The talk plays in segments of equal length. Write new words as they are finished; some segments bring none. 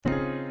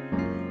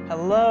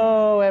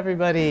Hello,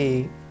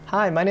 everybody.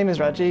 Hi, my name is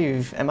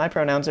Rajiv, and my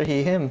pronouns are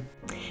he, him.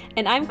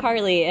 And I'm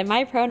Carly, and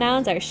my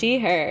pronouns are she,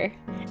 her.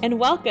 And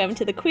welcome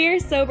to the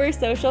Queer Sober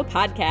Social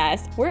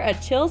Podcast. We're a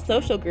chill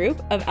social group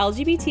of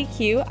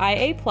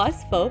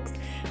LGBTQIA+ folks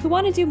who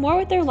want to do more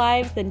with their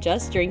lives than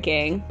just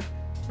drinking.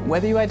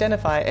 Whether you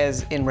identify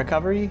as in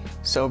recovery,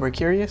 sober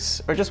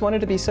curious, or just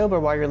wanted to be sober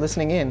while you're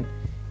listening in,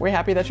 we're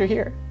happy that you're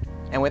here.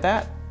 And with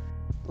that,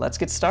 let's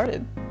get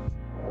started.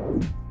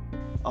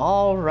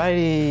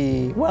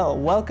 Alrighty, well,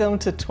 welcome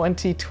to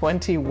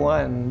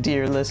 2021,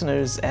 dear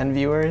listeners and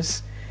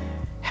viewers.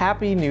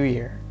 Happy New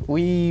Year.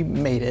 We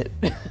made it.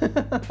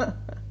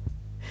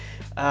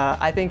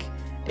 I think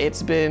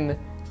it's been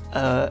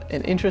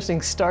an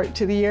interesting start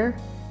to the year,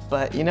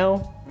 but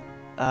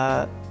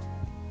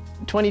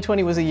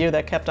 2020 was a year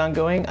that kept on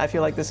going. I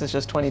feel like this is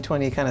just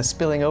 2020 kind of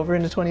spilling over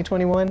into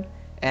 2021,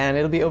 and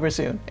it'll be over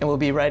soon, and we'll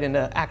be right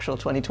into actual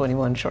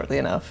 2021 shortly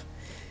enough.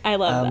 I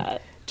love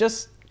that.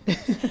 Just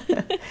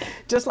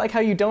like how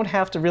you don't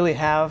have to really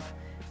have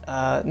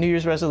New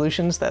Year's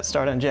resolutions that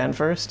start on Jan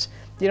 1st,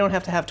 you don't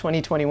have to have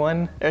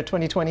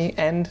 2020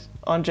 end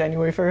on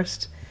January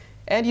 1st,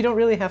 and you don't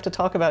really have to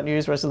talk about New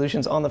Year's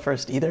resolutions on the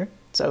 1st either.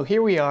 So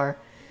here we are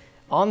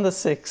on the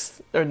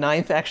 6th, or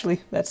 9th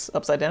actually, that's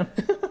upside down,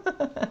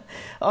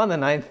 on the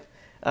 9th,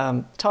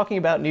 talking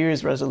about New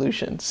Year's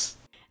resolutions.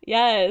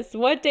 Yes.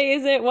 What day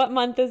is it? What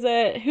month is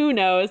it? Who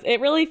knows?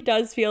 It really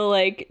does feel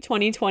like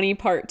 2020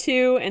 part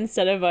 2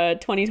 instead of a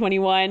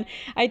 2021.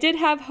 I did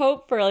have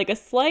hope for like a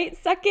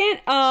slight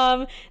second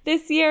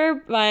this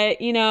year, but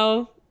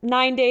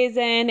 9 days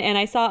in, and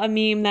I saw a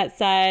meme that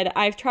said,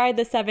 I've tried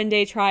the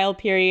 7-day trial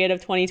period of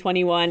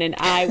 2021 and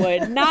I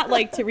would not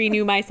like to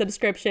renew my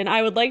subscription.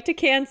 I would like to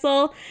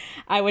cancel.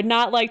 I would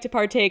not like to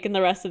partake in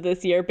the rest of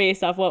this year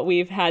based off what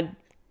we've had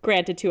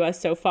granted to us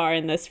so far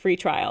in this free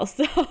trial.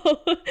 So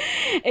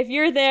if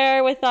you're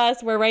there with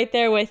us, we're right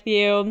there with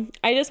you.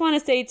 I just want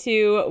to say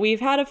too, we've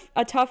had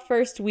a tough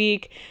first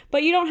week,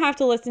 but you don't have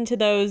to listen to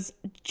those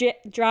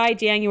dry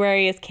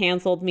January is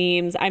canceled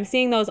memes. I'm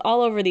seeing those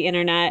all over the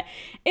internet.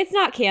 It's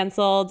not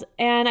canceled.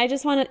 And I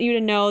just want you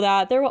to know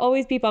that there will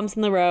always be bumps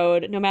in the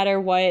road, no matter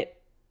what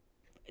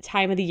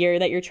time of the year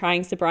that you're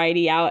trying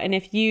sobriety out. And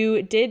if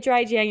you did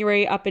dry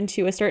January up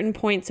into a certain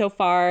point so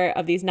far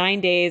of these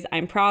 9 days,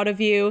 I'm proud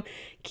of you.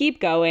 Keep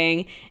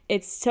going.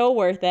 It's so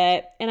worth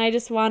it. And I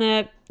just want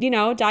to,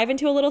 dive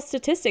into a little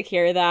statistic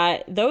here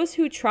that those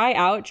who try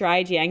out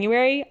dry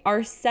January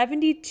are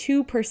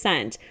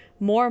 72%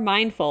 more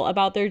mindful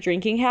about their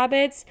drinking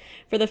habits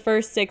for the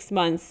first 6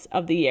 months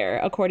of the year,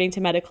 according to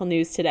Medical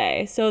News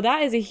Today. So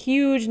that is a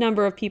huge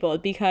number of people,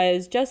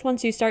 because just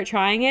once you start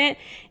trying it,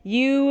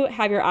 you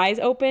have your eyes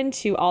open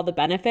to all the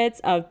benefits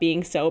of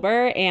being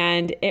sober,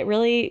 and it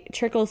really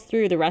trickles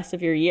through the rest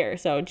of your year.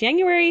 So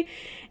January,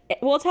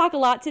 we'll talk a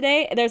lot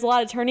today. There's a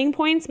lot of turning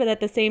points, but at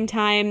the same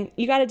time,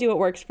 you got to do what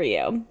works for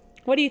you.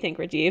 What do you think,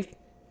 Rajiv?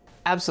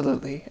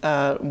 Absolutely.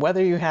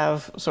 Whether you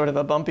have sort of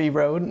a bumpy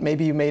road,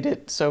 maybe you made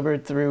it sober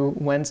through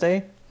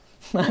Wednesday.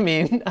 I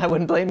mean, I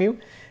wouldn't blame you.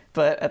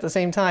 But at the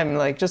same time,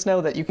 just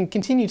know that you can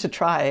continue to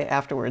try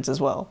afterwards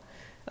as well.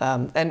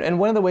 And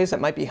one of the ways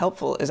that might be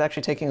helpful is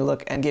actually taking a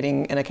look and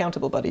getting an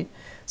accountable buddy.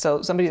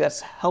 So somebody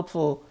that's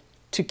helpful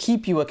to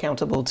keep you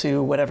accountable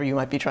to whatever you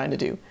might be trying to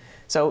do.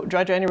 So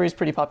Dry January is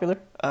pretty popular,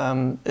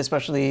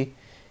 especially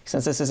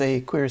since this is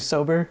a queer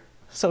sober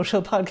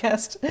social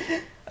podcast.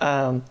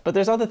 But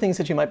there's other things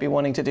that you might be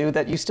wanting to do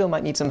that you still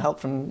might need some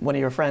help from one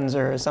of your friends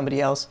or somebody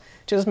else.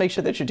 Just make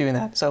sure that you're doing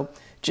that. So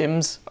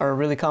gyms are a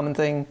really common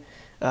thing,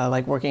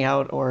 like working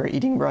out or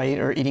eating right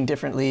or eating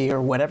differently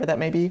or whatever that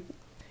may be.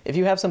 If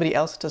you have somebody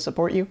else to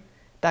support you,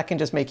 that can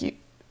just make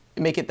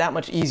it that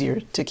much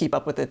easier to keep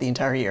up with it the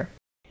entire year.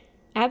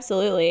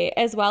 Absolutely.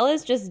 As well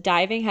as just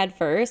diving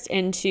headfirst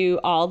into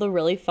all the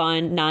really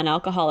fun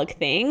non-alcoholic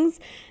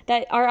things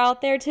that are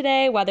out there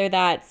today, whether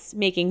that's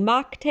making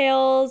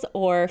mocktails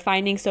or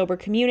finding sober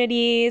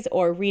communities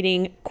or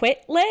reading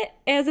Quit Lit,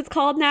 as it's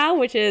called now,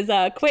 which is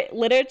quit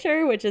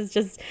literature, which is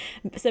just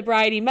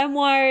sobriety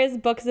memoirs,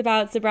 books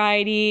about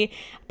sobriety,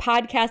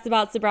 podcasts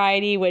about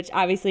sobriety, which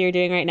obviously you're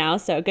doing right now.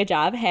 So good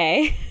job.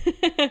 Hey,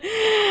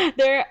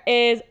 there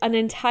is an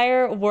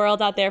entire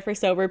world out there for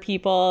sober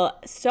people.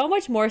 So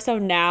much more so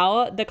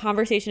now. The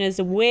conversation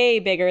is way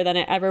bigger than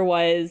it ever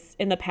was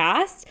in the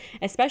past,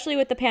 especially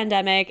with the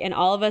pandemic and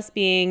all of us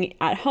being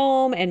at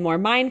home and more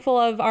mindful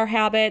of our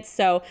habits.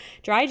 So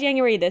Dry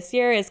January this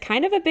year is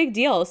kind of a big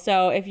deal.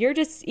 So if you're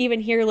just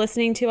even here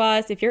listening to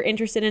us, if you're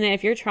interested in it,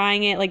 if you're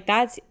trying it,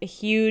 that's a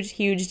huge,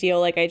 huge deal.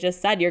 Like I just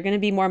said, you're going to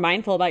be more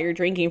mindful about your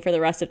drinking for the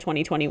rest of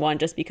 2021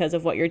 just because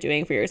of what you're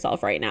doing for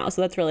yourself right now.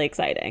 So that's really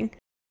exciting.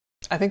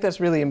 I think that's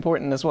really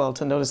important as well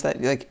to notice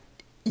that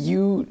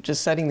you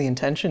just setting the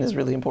intention is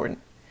really important.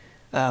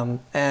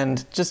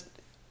 And just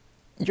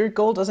your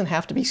goal doesn't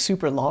have to be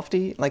super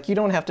lofty. You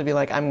don't have to be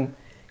I'm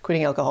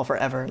quitting alcohol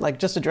forever.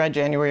 Just a dry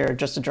January or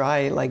just a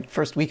dry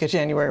first week of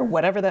January,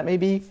 whatever that may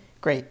be,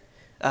 great.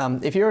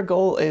 If your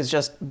goal is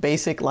just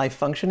basic life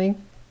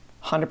functioning,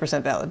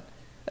 100% valid.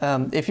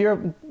 If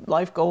your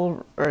life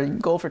goal or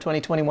goal for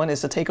 2021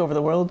 is to take over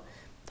the world,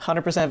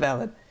 100%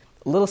 valid.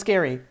 A little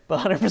scary, but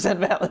 100%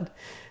 valid.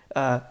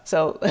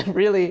 So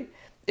really,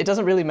 it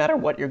doesn't really matter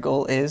what your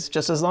goal is,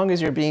 just as long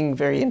as you're being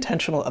very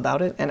intentional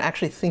about it and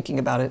actually thinking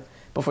about it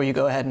before you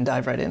go ahead and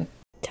dive right in.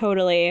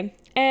 Totally.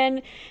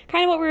 And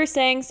kind of what we were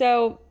saying,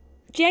 so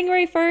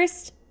January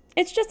 1st,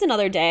 it's just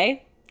another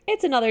day.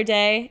 It's another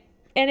day.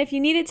 And if you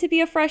need it to be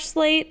a fresh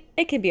slate,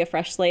 it can be a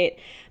fresh slate.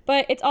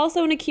 But it's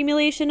also an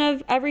accumulation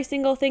of every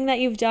single thing that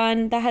you've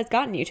done that has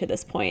gotten you to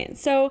this point.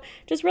 So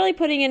just really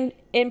putting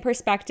in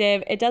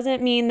perspective, it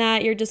doesn't mean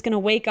that you're just going to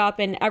wake up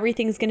and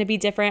everything's going to be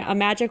different. A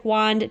magic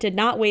wand did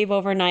not wave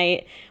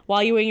overnight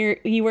while you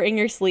were in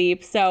your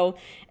sleep. So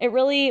it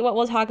really, what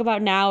we'll talk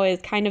about now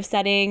is kind of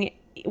setting,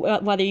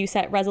 whether you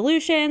set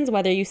resolutions,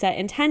 whether you set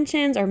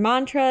intentions or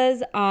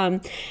mantras.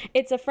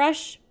 It's a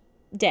fresh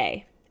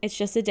day. It's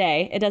just a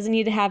day. It doesn't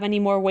need to have any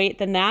more weight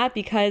than that,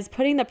 because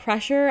putting the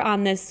pressure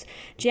on this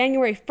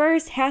January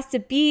 1st has to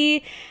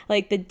be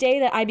like the day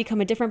that I become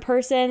a different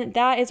person.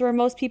 That is where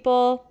most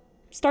people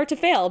start to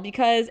fail,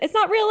 because it's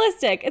not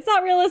realistic. It's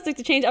not realistic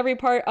to change every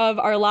part of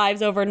our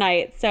lives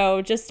overnight.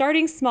 So just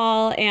starting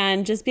small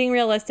and just being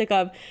realistic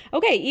of,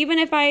 okay, even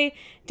if I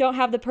don't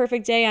have the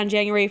perfect day on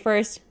January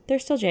 1st,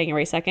 there's still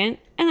January 2nd.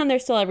 And then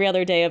there's still every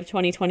other day of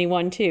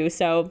 2021 too.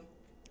 So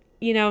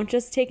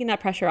just taking that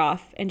pressure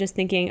off and just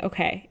thinking,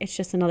 okay, it's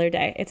just another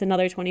day. It's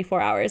another 24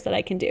 hours that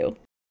I can do.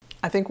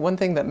 I think one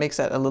thing that makes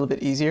that a little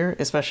bit easier,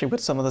 especially with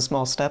some of the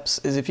small steps,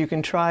 is if you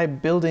can try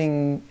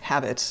building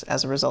habits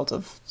as a result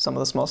of some of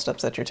the small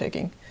steps that you're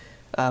taking.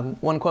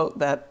 One quote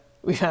that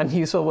we found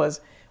useful was,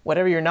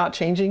 whatever you're not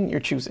changing, you're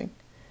choosing.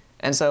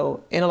 And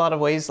so in a lot of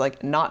ways,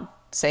 like not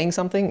saying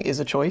something is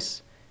a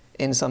choice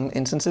in some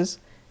instances.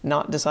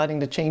 Not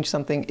deciding to change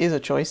something is a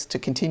choice to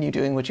continue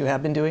doing what you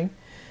have been doing.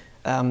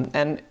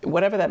 And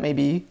whatever that may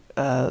be,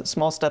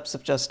 small steps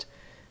of just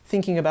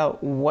thinking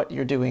about what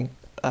you're doing,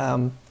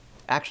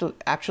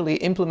 actually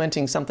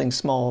implementing something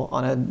small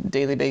on a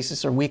daily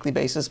basis or weekly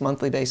basis,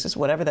 monthly basis,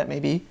 whatever that may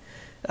be,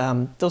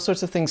 those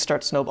sorts of things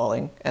start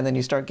snowballing, and then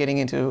you start getting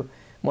into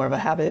more of a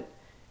habit.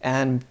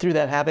 And through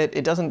that habit,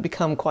 it doesn't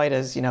become quite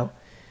as,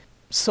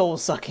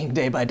 soul-sucking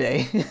day by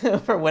day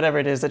for whatever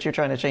it is that you're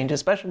trying to change,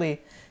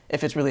 especially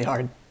if it's really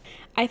hard.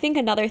 I think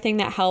another thing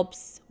that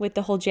helps with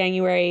the whole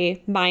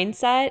January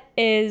mindset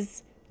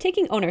is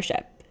taking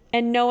ownership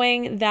and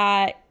knowing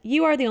that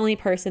you are the only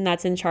person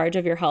that's in charge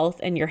of your health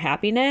and your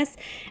happiness,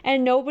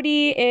 and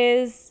nobody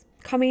is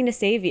coming to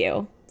save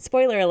you.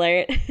 Spoiler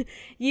alert,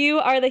 you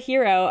are the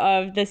hero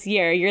of this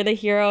year. You're the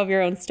hero of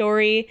your own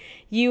story.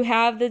 You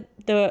have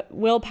the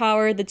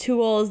willpower, the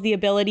tools, the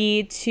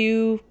ability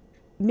to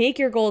make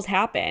your goals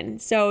happen.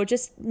 So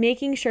just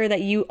making sure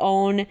that you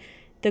own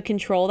the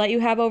control that you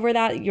have over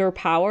that, your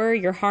power,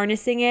 you're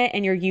harnessing it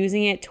and you're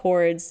using it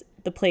towards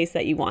the place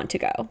that you want to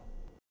go.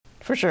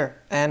 For sure.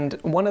 And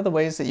one of the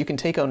ways that you can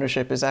take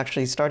ownership is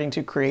actually starting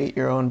to create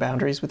your own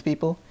boundaries with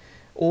people,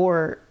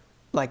 or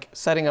like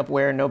setting up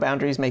where no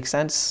boundaries make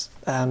sense,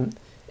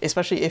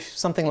 especially if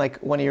something like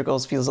one of your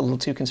goals feels a little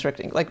too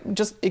constricting. Like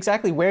just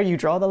exactly where you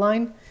draw the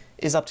line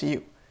is up to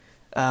you.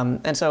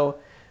 And so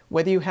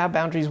whether you have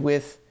boundaries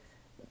with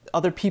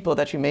other people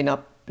that you may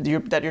not,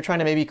 that you're trying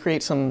to maybe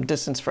create some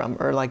distance from,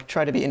 or like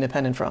try to be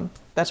independent from,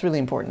 that's really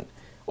important.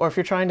 Or if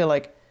you're trying to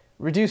like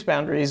reduce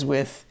boundaries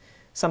with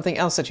something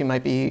else that you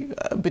might be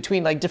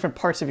between like different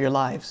parts of your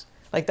lives,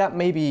 like that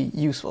may be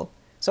useful.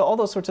 So all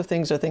those sorts of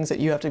things are things that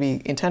you have to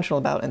be intentional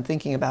about and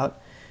thinking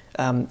about,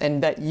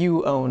 and that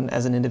you own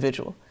as an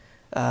individual.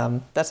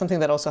 That's something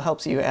that also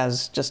helps you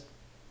as just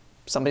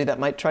somebody that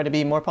might try to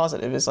be more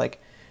positive, is like,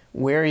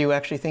 where are you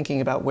actually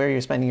thinking about where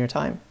you're spending your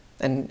time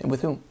and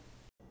with whom?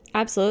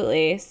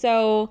 Absolutely.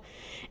 So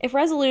if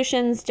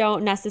resolutions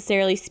don't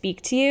necessarily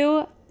speak to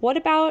you, what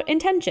about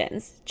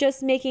intentions?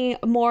 Just making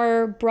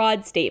more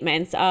broad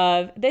statements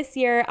of, this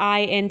year I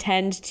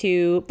intend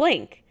to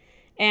blank,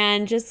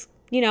 and just,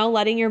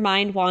 letting your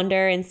mind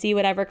wander and see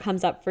whatever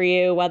comes up for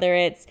you, whether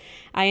it's,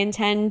 I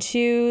intend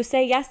to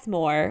say yes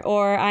more,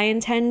 or I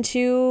intend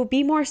to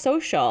be more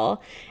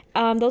social.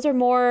 Those are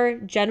more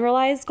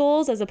generalized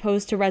goals as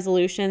opposed to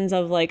resolutions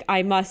of like,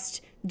 I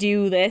must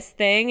do this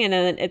thing, and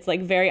then it's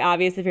like very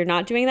obvious if you're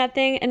not doing that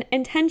thing. And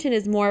intention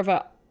is more of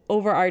a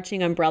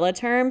overarching umbrella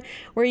term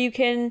where you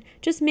can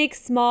just make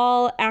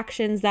small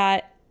actions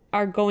that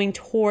are going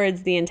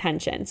towards the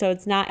intention. So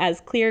it's not as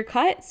clear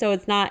cut, so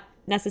it's not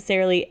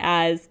necessarily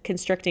as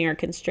constricting or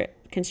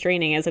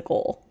constraining as a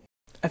goal.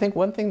 I think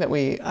one thing that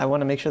I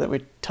want to make sure that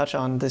we touch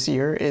on this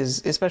year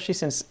is, especially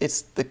since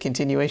it's the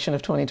continuation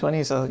of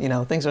 2020,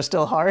 so things are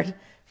still hard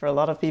for a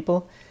lot of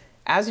people.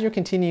 As you're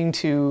continuing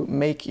to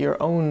make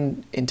your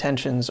own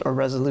intentions or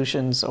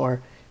resolutions,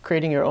 or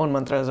creating your own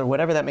mantras or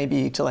whatever that may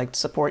be to like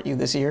support you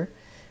this year,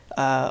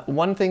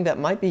 one thing that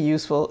might be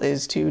useful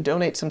is to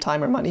donate some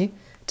time or money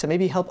to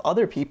maybe help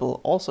other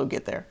people also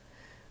get there.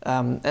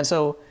 And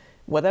so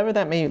whatever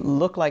that may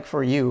look like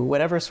for you,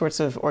 whatever sorts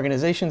of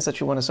organizations that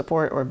you want to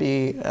support or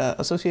be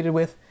associated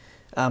with,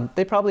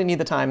 they probably need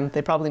the time,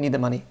 they probably need the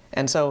money.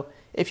 And so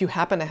if you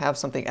happen to have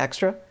something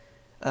extra,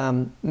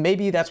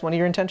 maybe that's one of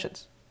your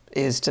intentions,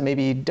 is to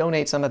maybe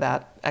donate some of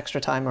that extra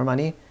time or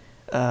money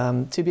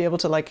to be able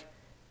to like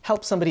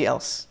help somebody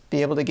else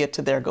be able to get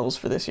to their goals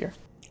for this year.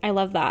 I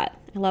love that.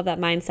 I love that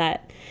mindset.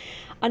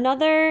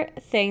 Another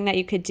thing that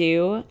you could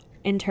do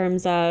in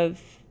terms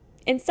of,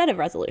 instead of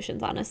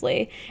resolutions,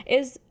 honestly,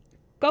 is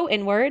go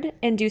inward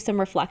and do some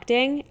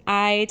reflecting.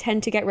 I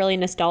tend to get really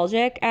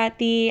nostalgic at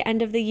the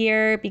end of the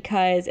year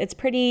because it's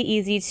pretty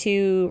easy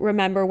to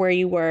remember where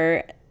you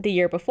were the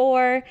year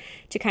before,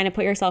 to kind of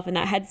put yourself in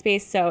that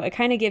headspace. So it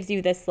kind of gives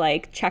you this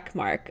like check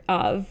mark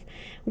of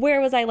where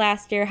was I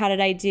last year? How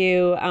did I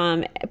do?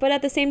 But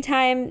at the same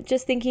time,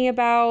 just thinking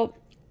about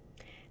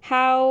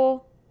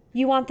how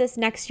you want this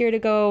next year to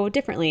go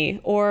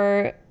differently,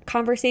 or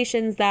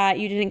conversations that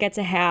you didn't get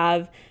to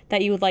have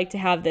that you would like to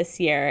have this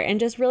year, and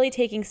just really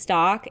taking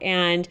stock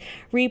and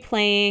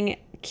replaying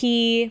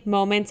key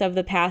moments of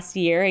the past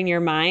year in your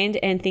mind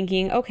and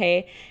thinking,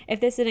 okay, if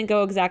this didn't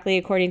go exactly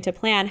according to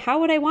plan, how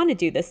would I want to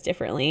do this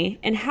differently?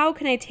 And how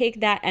can I take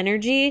that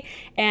energy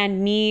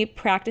and me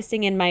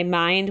practicing in my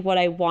mind what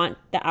I want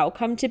the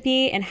outcome to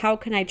be, and how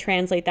can I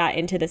translate that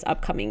into this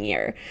upcoming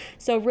year?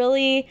 So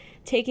really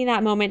taking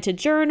that moment to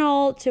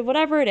journal, to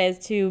whatever it is,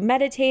 to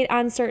meditate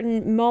on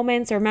certain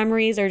moments or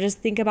memories, or just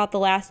think about the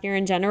last year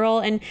in general.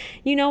 And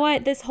you know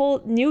what? This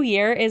whole new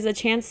year is a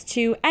chance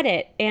to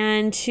edit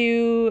and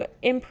to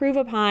improve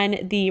upon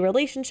the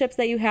relationships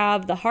that you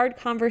have, the hard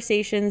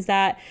conversations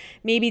that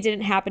maybe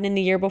didn't happen in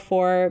the year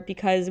before,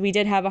 because we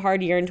did have a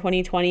hard year in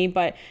 2020,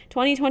 but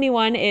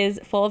 2021 is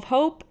full of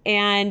hope,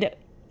 and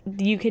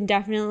you can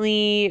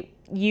definitely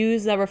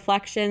use the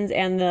reflections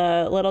and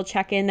the little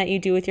check-in that you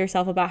do with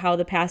yourself about how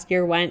the past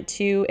year went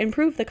to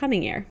improve the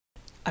coming year.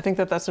 I think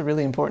that that's a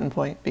really important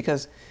point,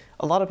 because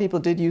a lot of people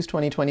did use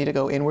 2020 to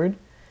go inward.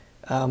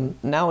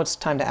 Now it's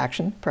time to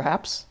action,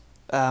 perhaps,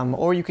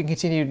 or you can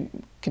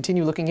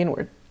continue looking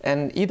inward.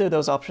 And either of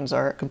those options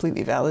are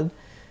completely valid.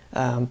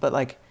 But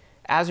like,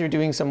 as you're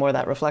doing some more of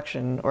that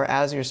reflection, or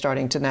as you're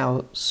starting to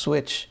now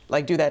switch,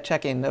 like do that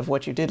check-in of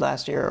what you did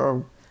last year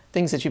or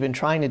things that you've been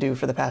trying to do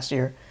for the past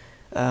year,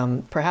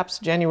 perhaps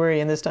January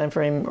in this time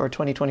frame or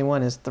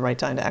 2021 is the right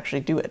time to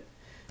actually do it.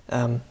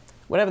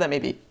 Whatever that may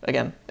be,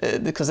 again,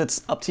 because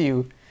it's up to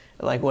you.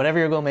 Like whatever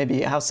your goal may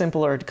be, how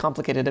simple or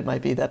complicated it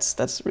might be,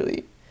 that's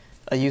really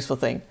a useful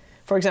thing.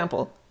 For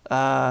example,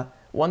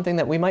 one thing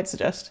that we might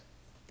suggest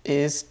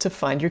is to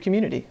find your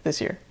community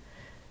this year.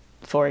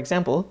 For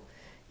example,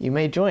 you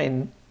may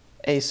join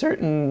a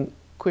certain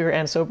queer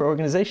and sober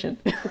organization.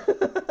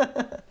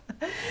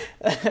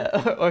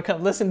 Or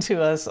come listen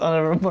to us on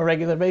a more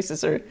regular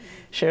basis, or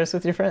share us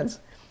with your friends.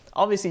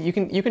 Obviously, you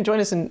can join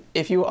us in,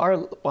 if you are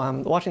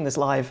watching this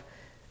live,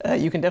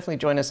 you can definitely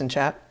join us in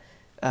chat.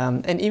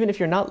 And even if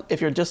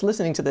you're just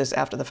listening to this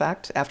after the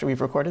fact, after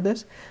we've recorded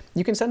this,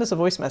 you can send us a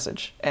voice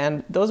message.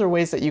 And those are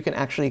ways that you can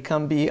actually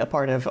come be a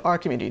part of our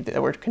community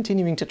that we're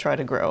continuing to try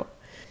to grow.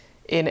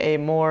 In a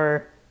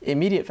more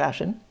immediate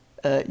fashion,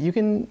 you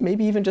can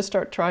maybe even just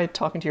try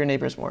talking to your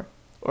neighbors more,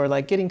 or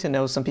like getting to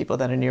know some people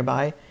that are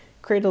nearby.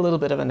 Create a little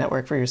bit of a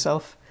network for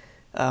yourself.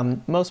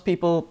 Most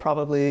people,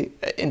 probably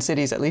in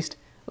cities at least,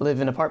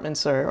 live in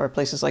apartments or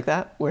places like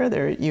that,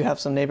 where you have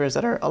some neighbors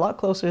that are a lot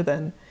closer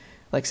than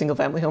like single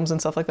family homes and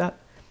stuff like that.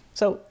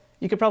 So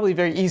you could probably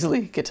very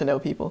easily get to know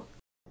people.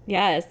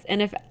 Yes,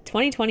 and if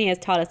 2020 has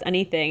taught us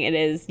anything, it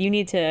is you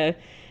need to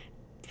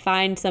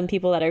find some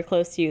people that are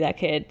close to you that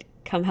could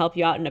come help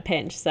you out in a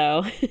pinch.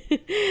 So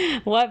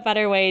what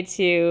better way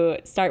to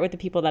start with the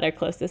people that are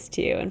closest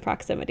to you in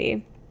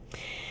proximity?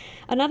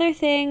 Another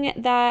thing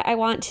that I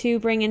want to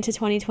bring into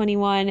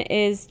 2021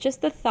 is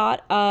just the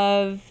thought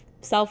of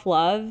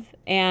self-love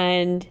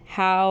and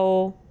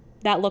how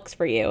that looks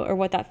for you, or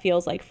what that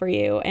feels like for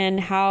you, and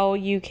how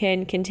you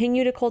can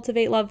continue to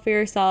cultivate love for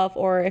yourself,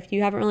 or if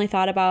you haven't really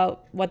thought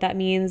about what that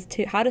means,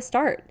 to how to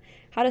start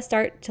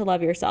to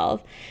love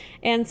yourself.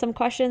 And some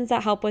questions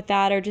that help with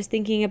that are just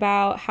thinking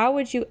about, how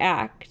would you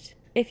act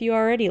if you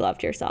already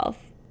loved yourself?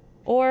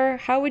 Or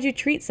how would you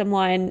treat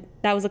someone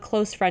that was a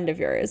close friend of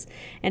yours?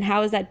 And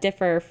how does that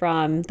differ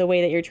from the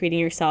way that you're treating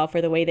yourself,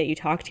 or the way that you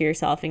talk to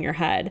yourself in your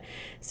head?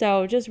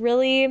 So just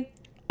really,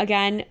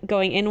 again,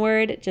 going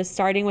inward, just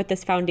starting with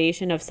this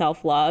foundation of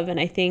self-love. And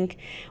I think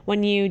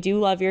when you do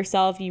love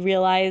yourself, you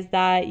realize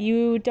that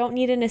you don't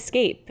need an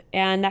escape.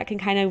 And that can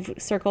kind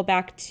of circle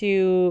back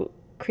to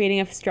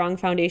creating a strong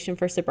foundation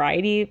for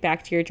sobriety,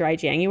 back to your dry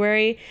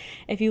January.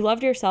 If you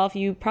loved yourself,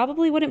 you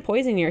probably wouldn't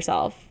poison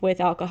yourself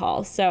with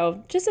alcohol.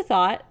 So just a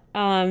thought,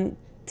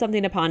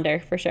 something to ponder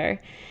for sure.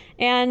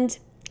 And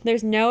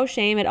there's no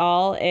shame at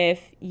all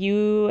if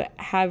you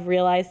have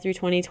realized through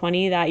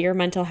 2020 that your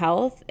mental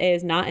health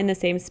is not in the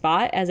same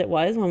spot as it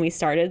was when we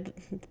started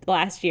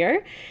last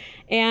year.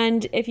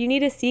 And if you need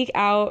to seek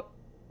out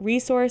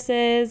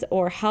resources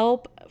or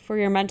help for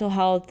your mental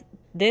health,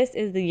 this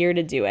is the year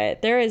to do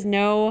it. There is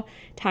no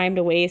time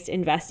to waste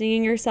investing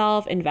in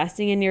yourself,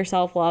 investing in your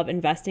self-love,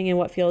 investing in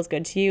what feels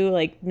good to you.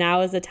 Like,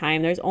 now is the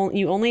time.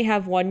 You only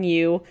have one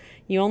you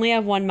only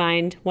have one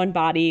mind, one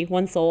body,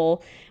 one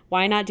soul.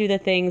 why not do the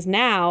things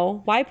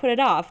now? Why put it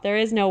off? There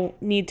is no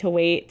need to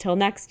wait till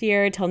next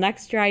year, till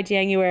next dry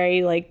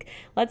January. Like,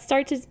 let's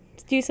start to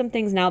do some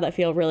things now that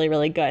feel really,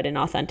 really good and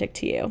authentic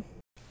to you.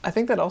 I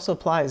think that also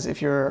applies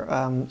if you're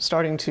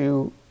starting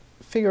to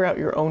figure out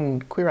your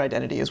own queer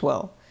identity as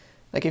well.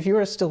 Like if you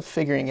are still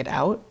figuring it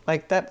out,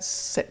 like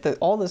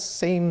all the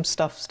same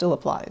stuff still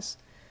applies.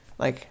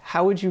 Like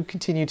how would you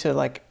continue to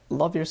like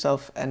love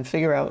yourself and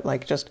figure out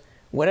like just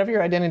whatever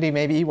your identity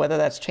may be, whether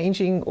that's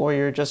changing or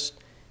you're just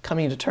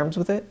coming to terms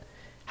with it,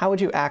 how would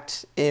you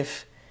act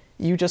if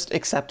you just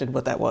accepted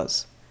what that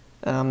was?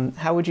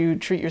 How would you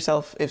treat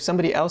yourself if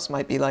somebody else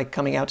might be like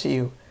coming out to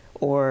you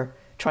or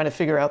trying to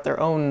figure out their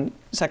own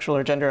sexual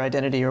or gender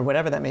identity or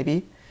whatever that may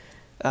be?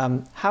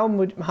 How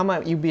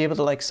might you be able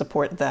to like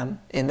support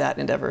them in that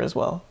endeavor as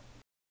well?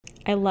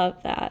 I love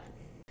that.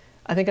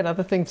 I think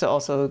another thing to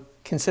also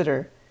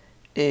consider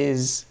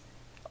is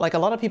like a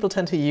lot of people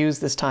tend to use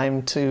this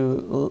time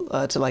to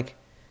like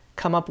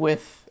come up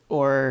with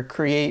or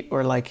create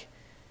or like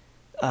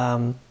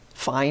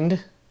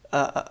find.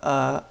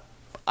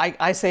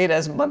 I say it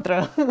as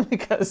mantra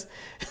because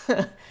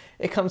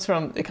it comes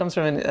from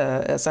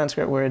a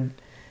Sanskrit word,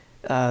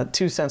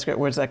 two Sanskrit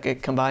words that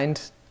get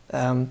combined.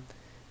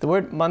 The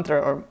word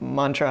mantra or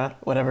mantra,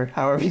 whatever,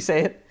 however you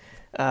say it,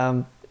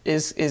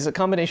 is a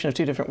combination of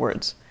two different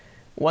words.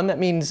 One that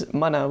means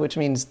mana, which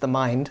means the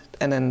mind,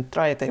 and then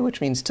trayate, which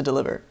means to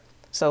deliver.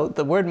 So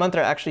the word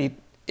mantra actually,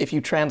 if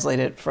you translate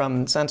it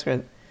from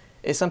Sanskrit,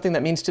 is something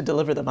that means to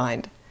deliver the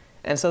mind.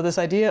 And so this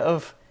idea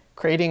of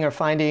creating or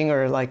finding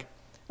or like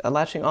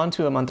latching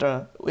onto a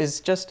mantra is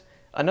just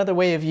another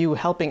way of you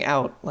helping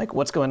out like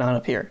what's going on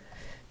up here.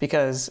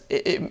 Because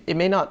it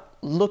may not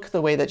look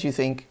the way that you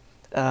think.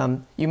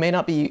 You may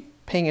not be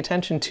paying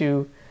attention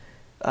to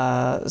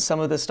some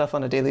of this stuff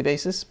on a daily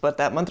basis, but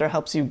that mantra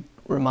helps you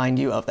remind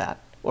you of that.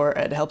 Or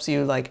it helps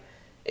you like,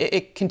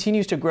 it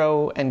continues to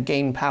grow and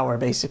gain power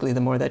basically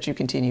the more that you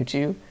continue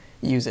to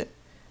use it.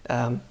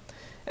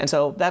 And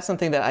so that's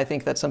something that I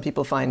think that some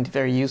people find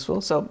very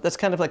useful. So that's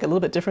kind of like a little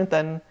bit different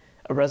than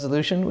a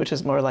resolution, which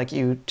is more like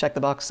you check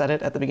the box, set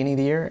it at the beginning of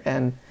the year,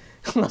 and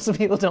lots of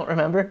people don't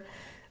remember.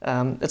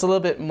 It's a little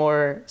bit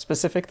more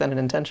specific than an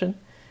intention,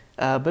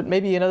 but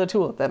maybe another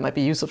tool that might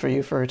be useful for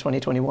you for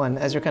 2021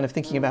 as you're kind of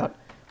thinking about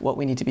what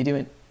we need to be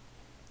doing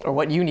or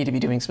what you need to be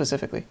doing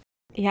specifically.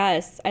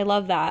 Yes, I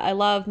love that. I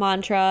love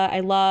mantra. I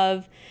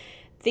love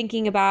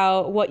thinking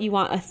about what you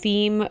want a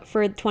theme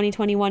for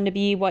 2021 to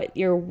be, what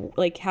you're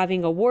like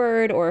having a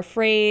word or a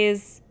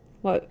phrase,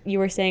 what you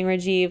were saying,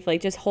 Rajiv,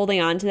 like just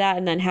holding on to that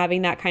and then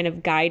having that kind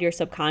of guide your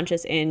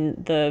subconscious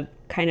in the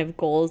kind of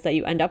goals that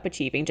you end up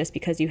achieving just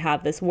because you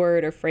have this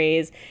word or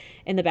phrase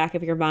in the back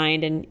of your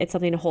mind and it's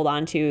something to hold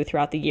on to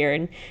throughout the year.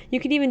 And you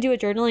can even do a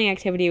journaling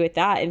activity with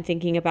that and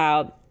thinking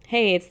about,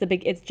 hey,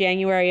 it's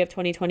January of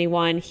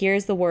 2021.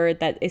 Here's the word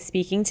that is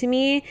speaking to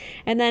me.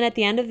 And then at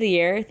the end of the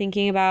year,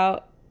 thinking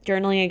about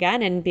journaling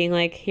again and being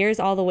like, here's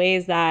all the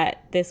ways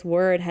that this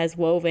word has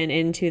woven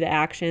into the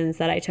actions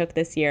that I took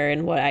this year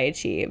and what I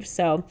achieved.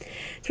 So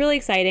it's really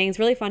exciting. It's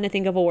really fun to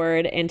think of a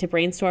word and to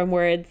brainstorm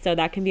words. So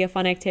that can be a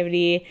fun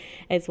activity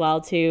as well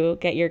to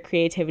get your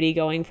creativity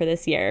going for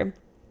this year.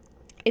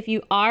 If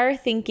you are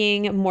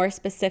thinking more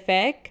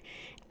specific,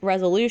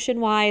 resolution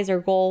wise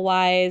or goal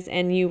wise,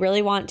 and you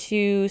really want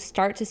to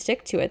start to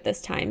stick to it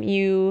this time,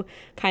 you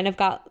kind of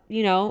got,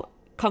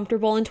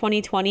 comfortable in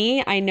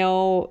 2020. I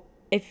know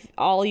if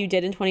all you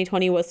did in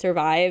 2020 was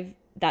survive,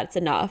 that's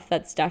enough.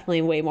 That's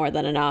definitely way more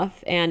than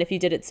enough. And if you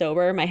did it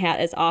sober, my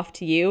hat is off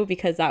to you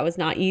because that was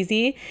not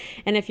easy.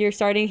 And if you're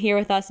starting here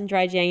with us in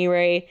dry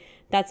January,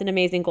 that's an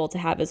amazing goal to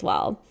have as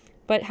well.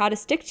 But how to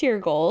stick to your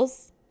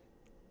goals,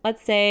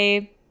 let's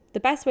say the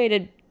best way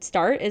to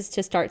start is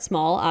to start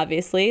small,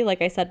 obviously.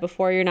 Like I said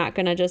before, you're not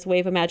going to just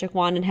wave a magic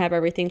wand and have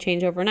everything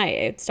change overnight.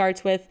 It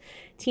starts with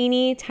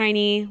teeny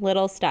tiny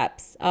little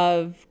steps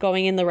of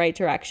going in the right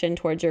direction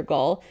towards your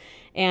goal.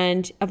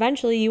 And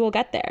eventually you will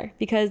get there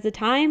because the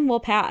time will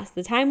pass.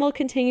 The time will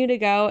continue to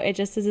go. It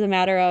just is a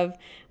matter of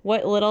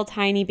what little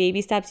tiny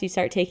baby steps you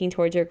start taking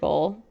towards your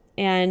goal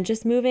and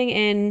just moving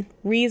in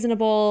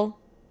reasonable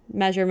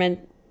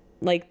measurement,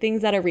 like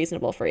things that are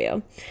reasonable for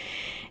you.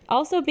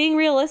 Also being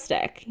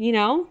realistic,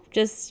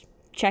 just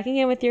checking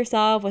in with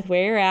yourself, with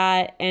where you're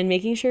at, and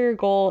making sure your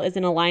goal is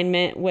in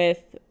alignment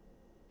with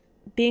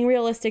being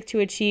realistic to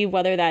achieve,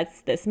 whether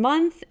that's this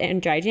month in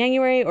dry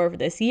January or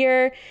this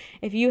year.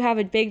 If you have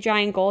a big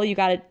giant goal, you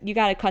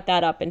gotta cut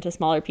that up into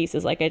smaller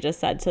pieces, like I just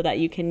said, so that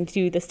you can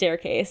do the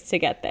staircase to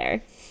get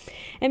there.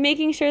 And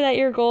making sure that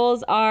your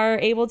goals are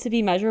able to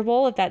be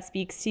measurable if that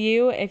speaks to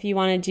you. If you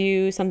want to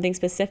do something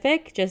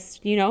specific,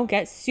 just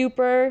get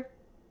super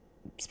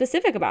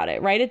specific about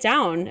it. Write it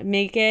down.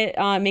 Make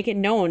it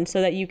known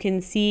so that you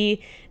can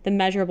see the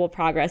measurable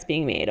progress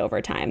being made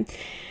over time.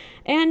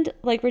 And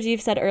like Rajiv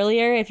said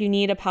earlier, if you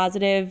need a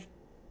positive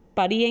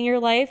buddy in your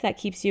life that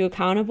keeps you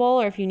accountable,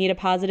 or if you need a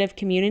positive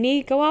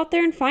community, go out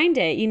there and find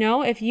it. You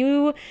know, if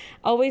you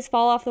always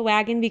fall off the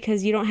wagon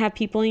because you don't have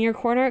people in your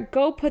corner,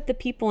 go put the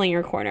people in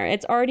your corner.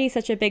 It's already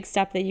such a big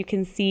step that you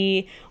can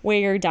see where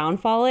your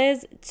downfall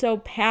is. So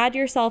pad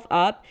yourself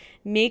up,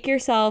 make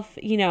yourself,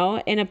 you know,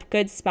 in a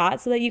good spot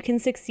so that you can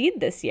succeed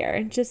this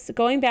year. Just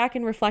going back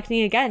and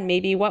reflecting again,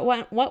 maybe what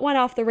went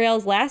off the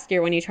rails last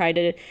year when you tried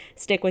to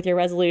stick with your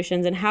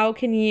resolutions, and how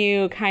can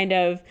you kind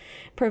of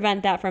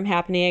prevent that from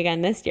happening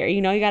again this year?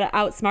 You know, you got to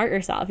outsmart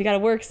yourself. You got to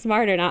work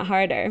smarter, not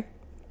harder.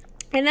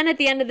 And then at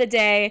the end of the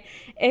day,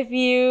 if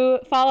you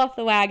fall off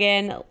the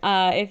wagon,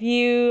 if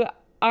you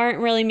aren't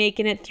really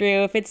making it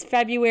through, if it's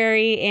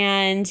February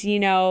and, you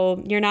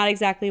know, you're not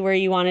exactly where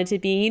you wanted to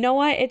be, you know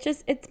what?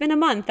 It's been a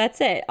month. That's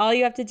it. All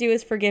you have to do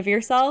is forgive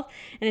yourself.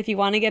 And if you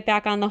want to get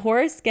back on the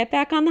horse, get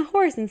back on the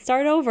horse and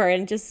start over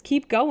and just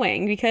keep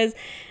going, because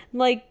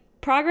like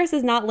progress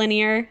is not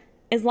linear.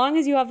 As long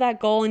as you have that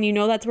goal and you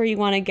know that's where you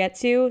want to get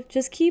to,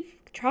 just keep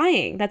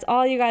trying. That's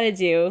all you got to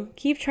do.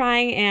 Keep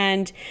trying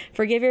and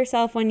forgive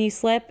yourself when you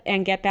slip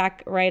and get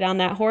back right on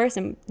that horse.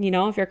 And, you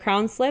know, if your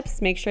crown slips,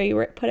 make sure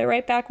you put it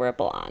right back where it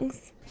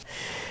belongs.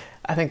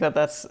 I think that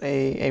that's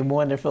a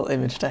wonderful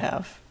image to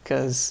have,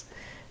 because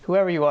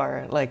whoever you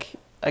are, like,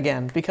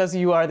 again, because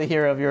you are the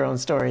hero of your own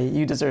story,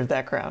 you deserve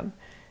that crown.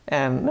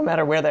 And no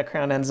matter where that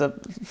crown ends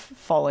up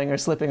falling or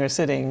slipping or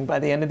sitting by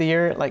the end of the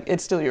year, like,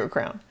 it's still your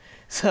crown.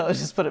 So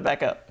just put it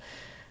back up.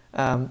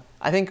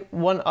 I think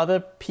one other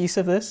piece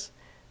of this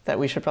that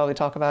we should probably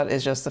talk about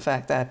is just the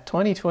fact that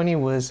 2020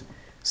 was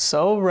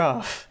so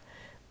rough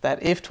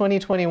that if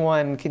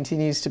 2021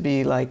 continues to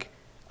be like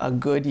a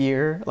good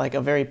year, like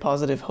a very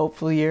positive,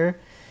 hopeful year,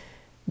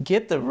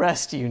 get the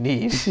rest you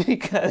need,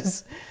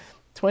 because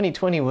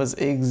 2020 was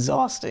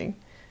exhausting.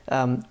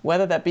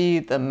 Whether that be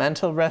the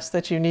mental rest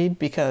that you need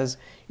because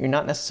you're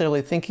not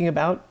necessarily thinking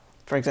about,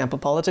 for example,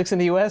 politics in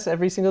the US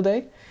every single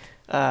day,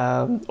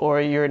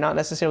 or you're not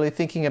necessarily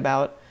thinking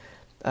about,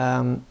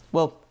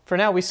 well, for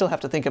now we still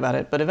have to think about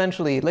it, but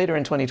eventually later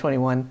in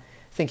 2021,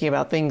 thinking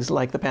about things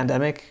like the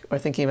pandemic or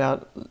thinking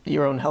about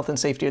your own health and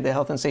safety or the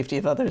health and safety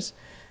of others,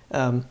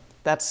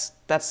 that's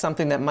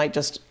something that might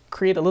just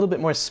create a little bit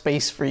more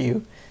space for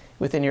you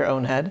within your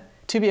own head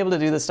to be able to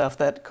do the stuff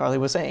that Carly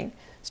was saying,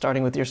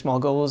 starting with your small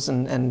goals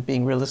and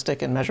being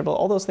realistic and measurable.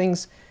 All those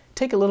things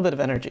take a little bit of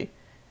energy.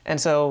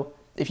 And so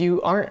if you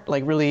aren't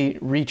like really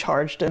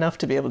recharged enough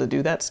to be able to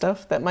do that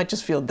stuff, that might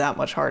just feel that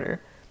much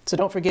harder. So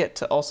don't forget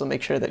to also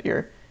make sure that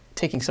you're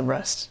taking some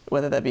rest,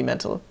 whether that be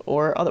mental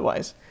or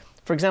otherwise.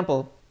 For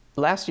example,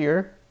 last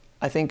year,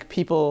 I think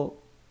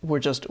people were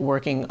just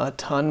working a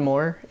ton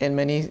more in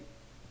many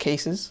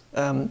cases.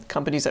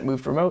 Companies that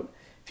moved remote,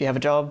 if you have a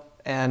job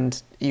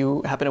and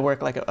you happen to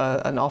work like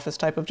an office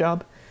type of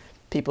job,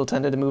 people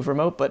tended to move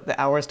remote, but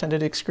the hours tended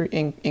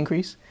to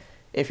increase.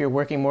 If you're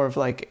working more of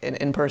like an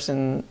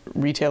in-person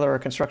retailer or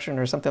construction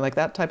or something like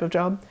that type of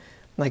job,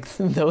 like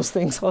those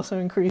things also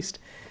increased.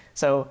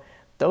 So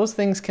those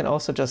things can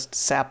also just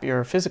sap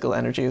your physical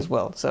energy as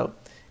well. So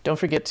don't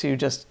forget to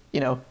just, you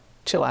know,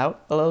 chill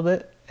out a little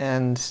bit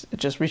and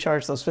just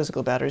recharge those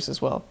physical batteries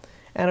as well.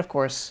 And of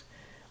course,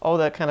 all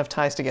that kind of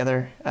ties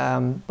together,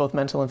 both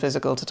mental and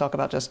physical, to talk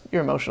about just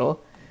your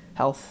emotional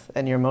health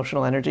and your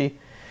emotional energy.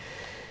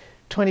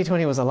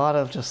 2020 was a lot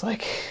of just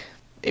like,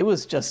 it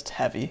was just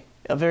heavy,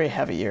 a very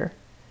heavy year.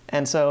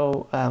 And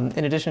so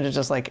in addition to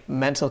just like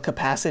mental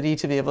capacity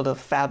to be able to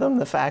fathom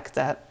the fact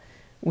that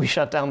we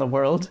shut down the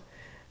world,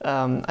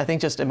 I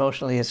think just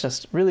emotionally it's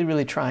just really,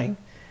 really trying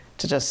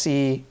to just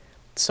see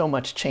so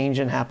much change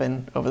and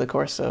happen over the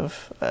course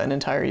of an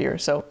entire year.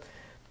 So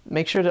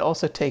make sure to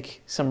also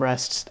take some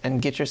rest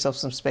and get yourself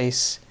some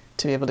space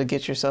to be able to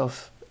get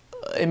yourself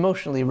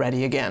emotionally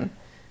ready again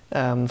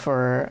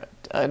for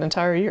an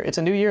entire year. It's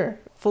a new year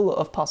full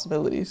of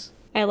possibilities.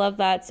 I love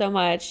that so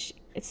much.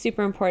 It's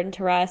super important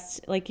to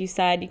rest. Like you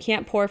said, you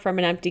can't pour from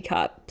an empty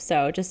cup.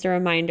 So just a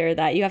reminder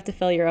that you have to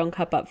fill your own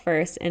cup up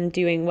first, and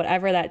doing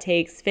whatever that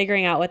takes,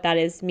 figuring out what that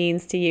is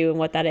means to you and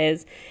what that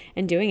is,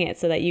 and doing it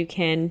so that you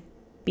can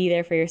be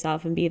there for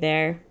yourself and be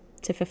there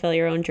to fulfill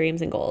your own dreams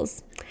and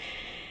goals.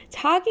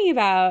 Talking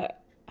about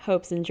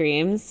hopes and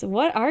dreams,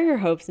 what are your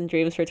hopes and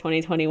dreams for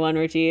 2021,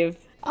 Rajiv?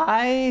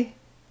 I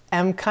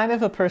am kind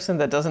of a person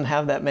that doesn't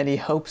have that many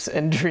hopes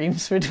and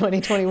dreams for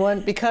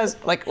 2021 because,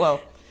 like,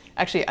 well,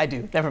 actually, I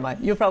do. Never mind.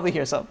 You'll probably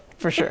hear some,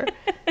 for sure.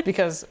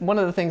 Because one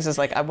of the things is,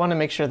 like, I want to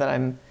make sure that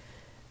I'm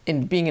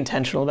being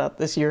intentional about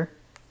this year,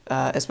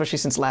 especially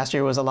since last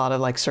year was a lot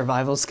of, like,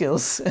 survival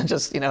skills and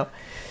just, you know,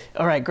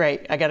 all right,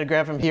 great. I got to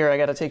grab from here. I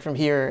got to take from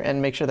here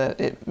and make sure that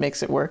it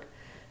makes it work.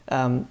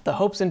 The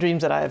hopes and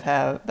dreams that I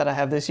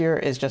have this year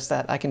is just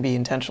that I can be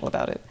intentional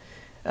about it.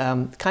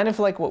 Kind of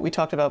like what we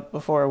talked about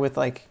before with,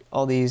 like,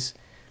 all these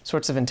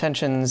sorts of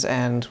intentions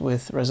and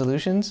with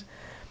resolutions.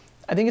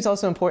 I think it's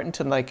also important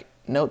to, like,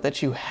 note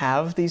that you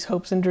have these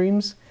hopes and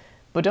dreams,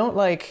 but don't,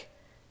 like,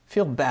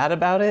 feel bad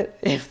about it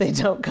if they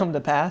don't come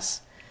to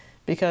pass,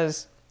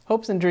 because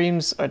hopes and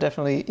dreams are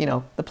definitely, you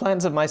know, the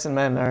plans of mice and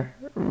men are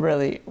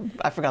really,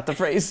 I forgot the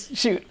phrase,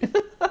 shoot.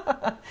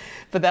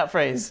 But that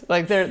phrase,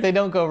 like they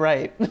don't go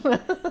right.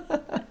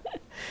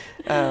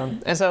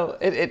 And so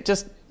it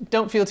just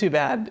don't feel too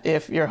bad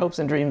if your hopes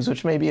and dreams,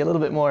 which may be a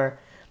little bit more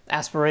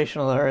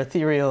aspirational or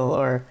ethereal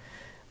or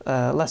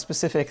less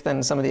specific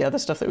than some of the other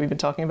stuff that we've been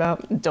talking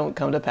about, don't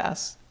come to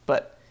pass.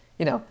 But,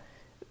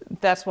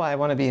 that's why I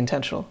want to be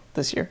intentional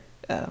this year.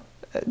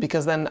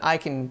 Because then I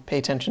can pay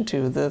attention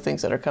to the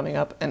things that are coming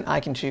up and I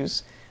can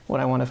choose what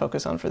I want to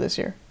focus on for this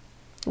year.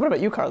 What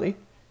about you, Carly?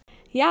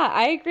 Yeah,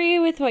 I agree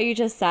with what you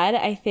just said.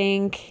 I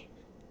think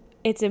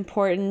it's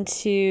important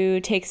to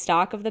take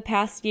stock of the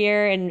past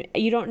year, and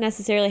you don't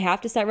necessarily have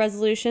to set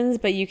resolutions,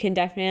 but you can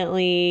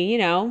definitely,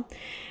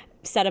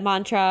 set a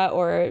mantra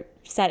or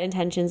set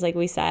intentions like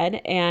we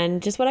said,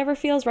 and just whatever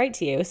feels right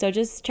to you. So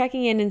just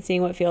checking in and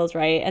seeing what feels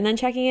right, and then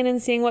checking in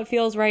and seeing what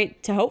feels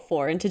right to hope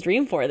for and to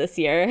dream for this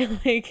year.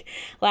 Like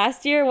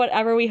last year,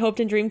 whatever we hoped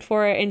and dreamed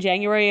for in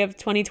January of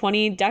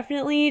 2020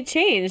 definitely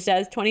changed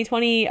as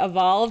 2020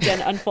 evolved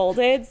and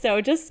unfolded. So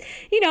just,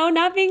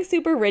 not being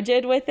super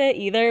rigid with it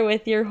either,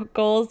 with your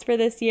goals for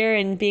this year,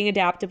 and being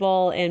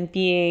adaptable and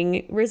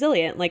being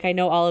resilient, like I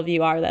know all of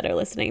you are that are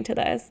listening to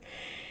this.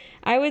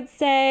 I would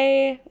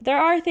say there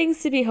are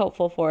things to be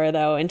hopeful for,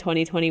 though, in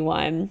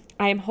 2021.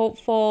 I'm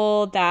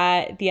hopeful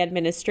that the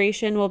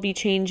administration will be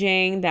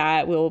changing,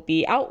 that we'll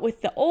be out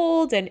with the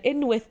old and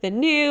in with the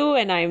new,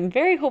 and I'm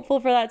very hopeful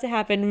for that to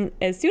happen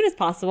as soon as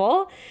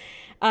possible.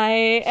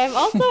 I am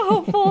also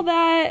hopeful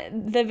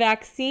that the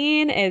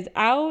vaccine is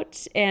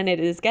out and it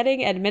is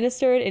getting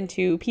administered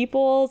into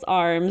people's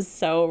arms.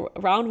 So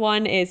round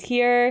 1 is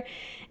here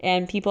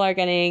and people are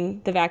getting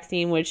the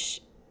vaccine,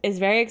 which is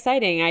very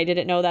exciting. I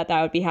didn't know that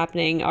would be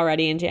happening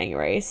already in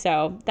January.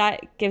 So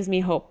that gives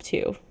me hope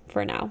too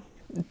for now.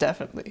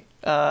 Definitely.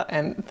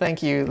 And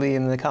thank you, Lee,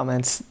 in the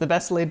comments. The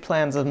best laid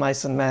plans of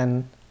mice and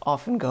men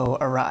often go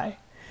awry.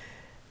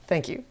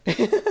 Thank you.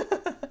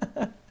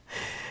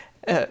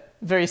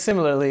 Very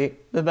similarly,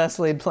 the best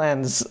laid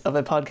plans of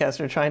a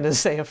podcaster trying to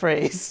say a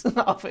phrase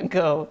often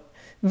go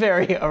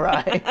very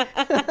awry.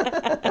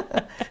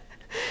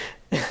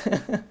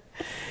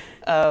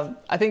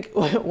 I think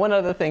one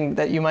other thing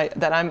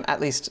that I'm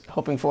at least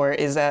hoping for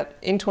is that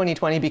in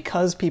 2020,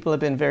 because people have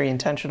been very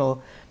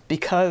intentional,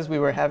 because we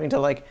were having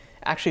to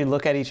actually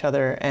look at each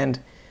other and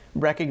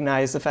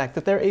recognize the fact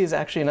that there is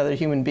actually another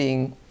human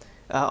being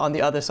on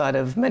the other side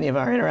of many of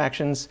our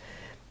interactions,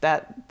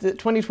 that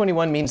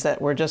 2021 means that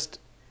we're just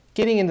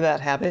getting into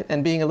that habit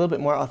and being a little bit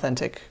more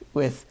authentic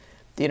with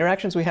the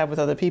interactions we have with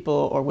other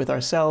people or with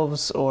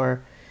ourselves,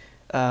 or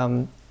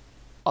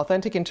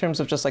authentic in terms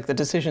of just the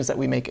decisions that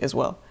we make as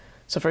well.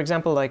 So for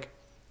example,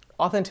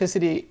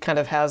 authenticity kind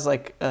of has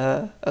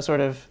a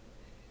sort of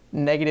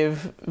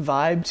negative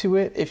vibe to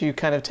it if you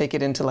kind of take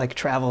it into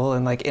travel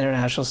and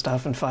international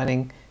stuff and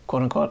finding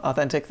quote unquote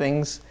authentic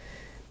things.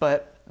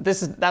 But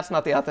that's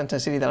not the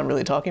authenticity that I'm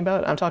really talking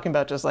about. I'm talking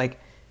about just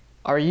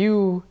are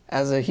you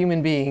as a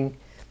human being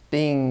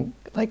being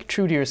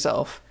true to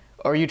yourself,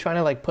 or are you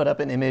trying to put up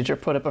an image or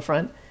put up a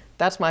front?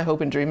 That's my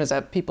hope and dream, is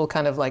that people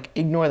kind of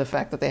ignore the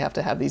fact that they have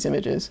to have these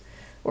images,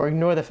 or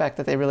ignore the fact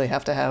that they really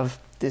have to have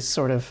this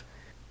sort of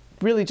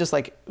really just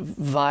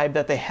vibe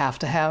that they have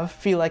to have,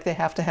 feel like they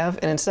have to have,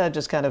 and instead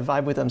just kind of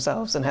vibe with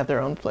themselves and have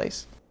their own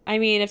place. I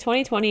mean, if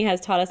 2020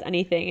 has taught us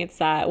anything, it's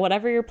that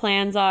whatever your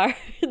plans are,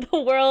 the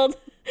world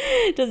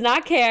does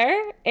not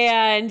care,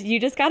 and you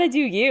just got to do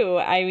you.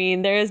 I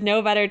mean, there is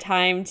no better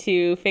time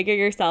to figure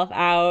yourself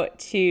out,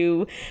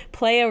 to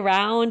play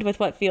around with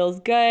what feels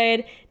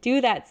good,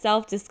 do that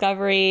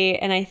self-discovery.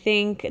 And I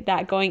think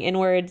that going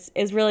inwards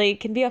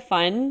can be a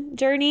fun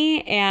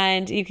journey,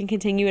 and you can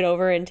continue it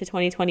over into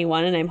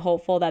 2021. And I'm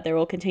hopeful that there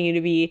will continue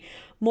to be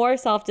more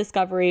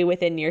self-discovery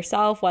within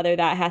yourself, whether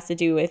that has to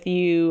do with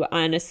you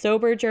on a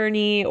sober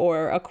journey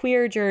or a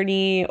queer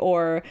journey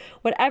or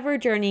whatever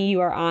journey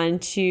you are on.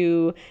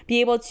 To be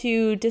able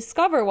to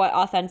discover what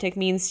authentic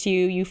means to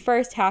you, you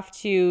first have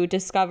to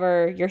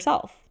discover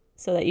yourself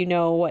so that you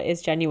know what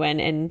is genuine,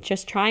 and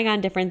just trying on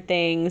different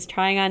things,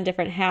 trying on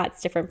different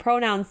hats, different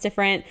pronouns,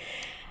 different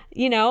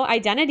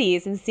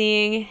identities, and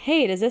seeing,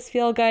 hey, does this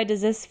feel good?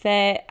 Does this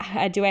fit?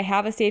 Do I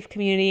have a safe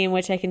community in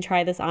which I can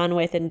try this on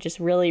with, and just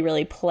really,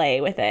 really play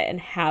with it and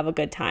have a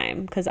good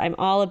time? Because I'm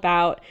all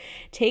about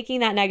taking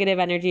that negative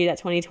energy that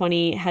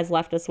 2020 has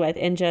left us with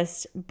and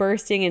just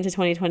bursting into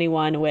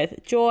 2021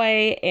 with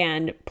joy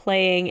and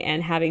playing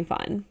and having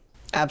fun.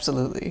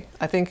 Absolutely.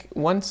 I think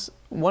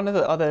one of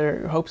the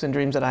other hopes and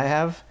dreams that I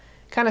have,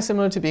 kind of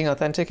similar to being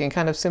authentic and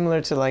kind of similar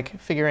to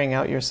figuring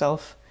out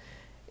yourself,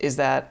 is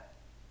that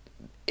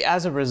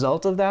as a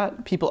result of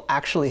that, people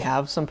actually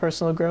have some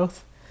personal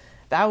growth.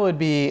 That would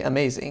be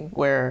amazing,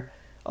 where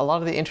a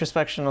lot of the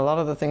introspection, a lot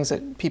of the things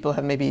that people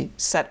have maybe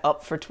set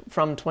up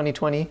from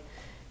 2020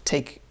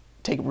 take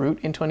root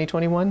in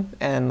 2021,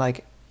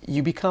 and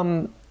you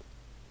become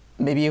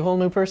maybe a whole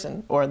new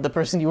person, or the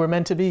person you were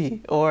meant to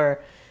be,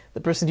 or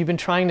the person you've been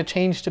trying to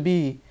change to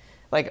be.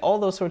 All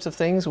those sorts of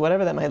things,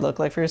 whatever that might look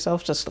like for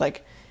yourself, just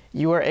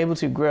you are able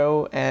to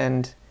grow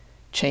and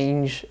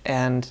change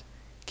and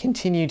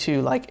continue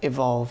to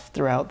evolve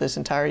throughout this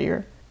entire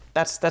year.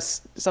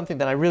 that's something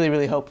that I really,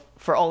 really hope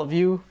for all of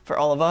you, for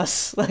all of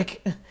us,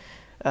 like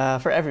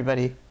for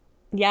everybody.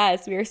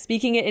 Yes, we are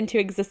speaking it into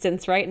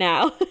existence right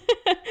now.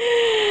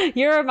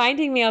 You're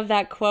reminding me of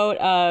that quote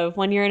of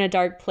when you're in a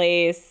dark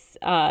place,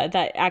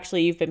 that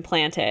actually you've been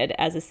planted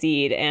as a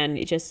seed, and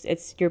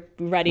you're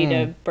ready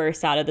to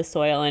burst out of the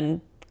soil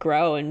and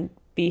grow and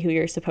be who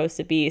you're supposed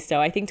to be.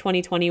 So I think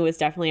 2020 was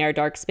definitely our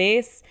dark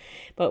space,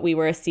 but we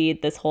were a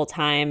seed this whole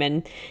time.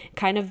 And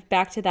kind of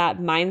back to that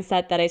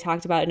mindset that I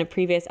talked about in a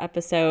previous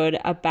episode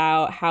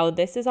about how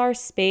this is our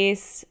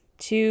space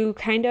to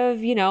kind of,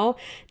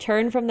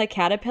 turn from the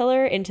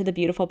caterpillar into the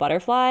beautiful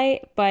butterfly,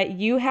 but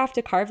you have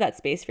to carve that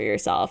space for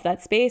yourself.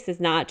 That space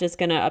is not just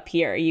going to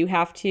appear. You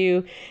have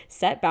to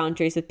set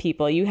boundaries with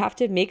people. You have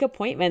to make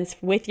appointments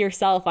with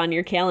yourself on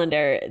your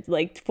calendar,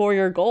 like for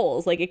your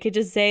goals. Like it could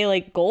just say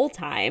like goal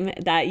time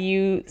that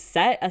you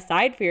set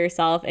aside for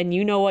yourself, and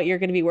you know what you're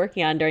going to be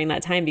working on during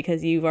that time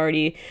because you've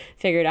already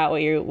figured out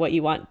what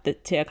you want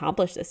to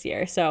accomplish this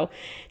year. So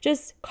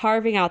just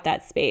carving out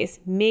that space,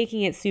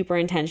 making it super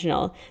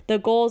intentional. The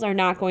goals are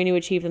not going to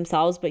achieve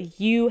themselves, but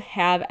you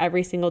have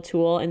every single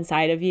tool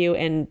inside of you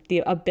and the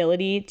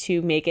ability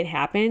to make it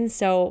happen.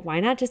 So why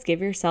not just give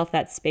yourself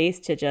that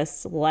space to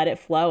just let it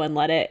flow and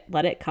let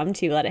it come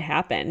to you, let it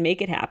happen,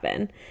 make it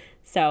happen.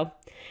 So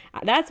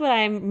that's what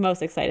I'm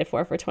most excited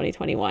for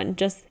 2021.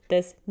 Just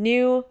this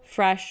new,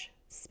 fresh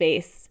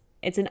space.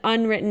 It's an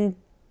unwritten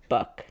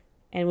book,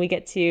 and we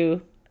get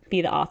to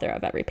be the author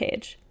of every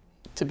page.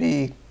 To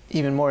be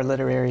even more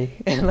literary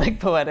and like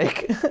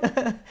poetic.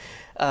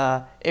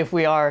 If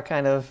we are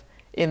kind of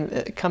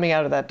coming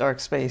out of that dark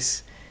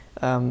space,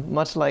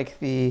 much like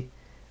the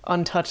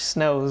untouched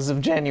snows of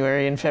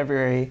January and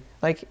February,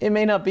 like it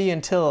may not be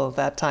until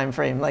that time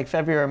frame, like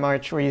February or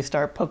March, where you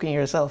start poking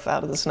yourself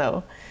out of the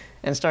snow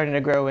and starting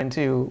to grow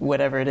into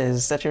whatever it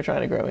is that you're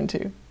trying to grow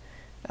into.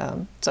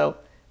 So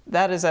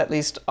that is at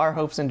least our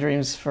hopes and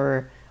dreams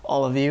for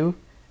all of you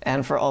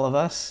and for all of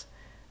us.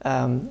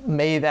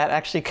 May that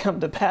actually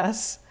come to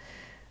pass.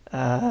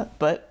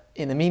 But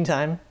in the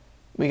meantime,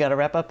 we got to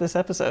wrap up this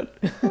episode.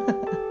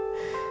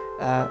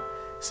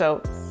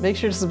 So make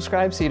sure to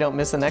subscribe so you don't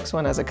miss the next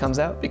one as it comes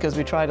out, because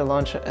we try to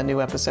launch a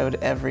new episode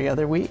every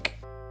other week.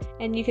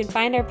 And you can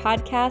find our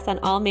podcast on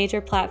all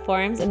major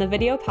platforms, and the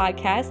video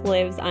podcast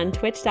lives on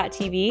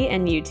twitch.tv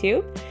and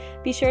YouTube.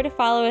 Be sure to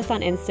follow us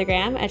on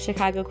Instagram at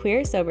Chicago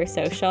Queer Sober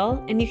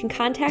Social, and you can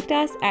contact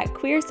us at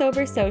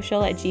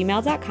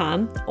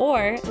queersobersocial@gmail.com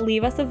or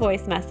leave us a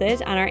voice message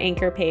on our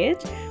Anchor page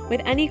with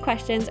any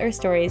questions or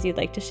stories you'd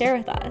like to share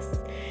with us.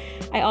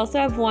 I also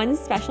have one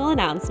special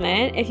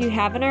announcement. If you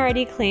haven't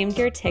already claimed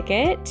your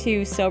ticket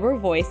to Sober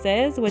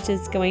Voices, which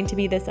is going to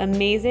be this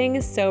amazing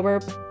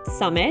sober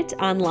summit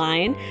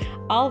online,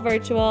 all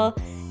virtual.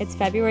 It's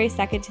February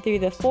 2nd through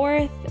the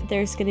 4th.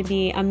 There's going to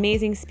be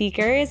amazing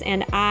speakers,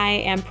 and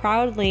I am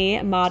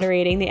proudly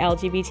moderating the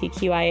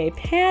LGBTQIA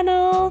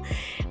panel,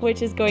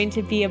 which is going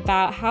to be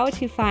about how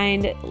to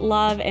find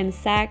love and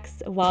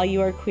sex while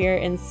you are queer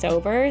and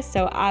sober.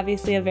 So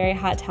obviously a very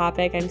hot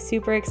topic. I'm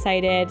super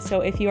excited. So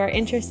if you are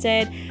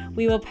interested,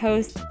 we will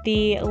post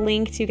the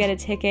link to get a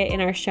ticket in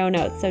our show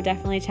notes. So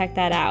definitely check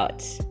that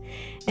out.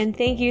 And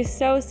thank you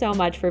so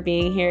much for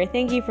being here.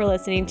 Thank you for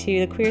listening to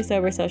the Queer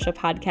Sober Social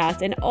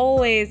podcast. And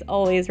always,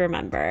 always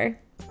remember,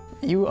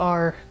 you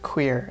are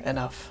queer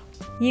enough.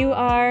 You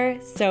are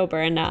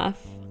sober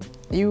enough.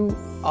 You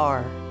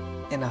are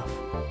enough.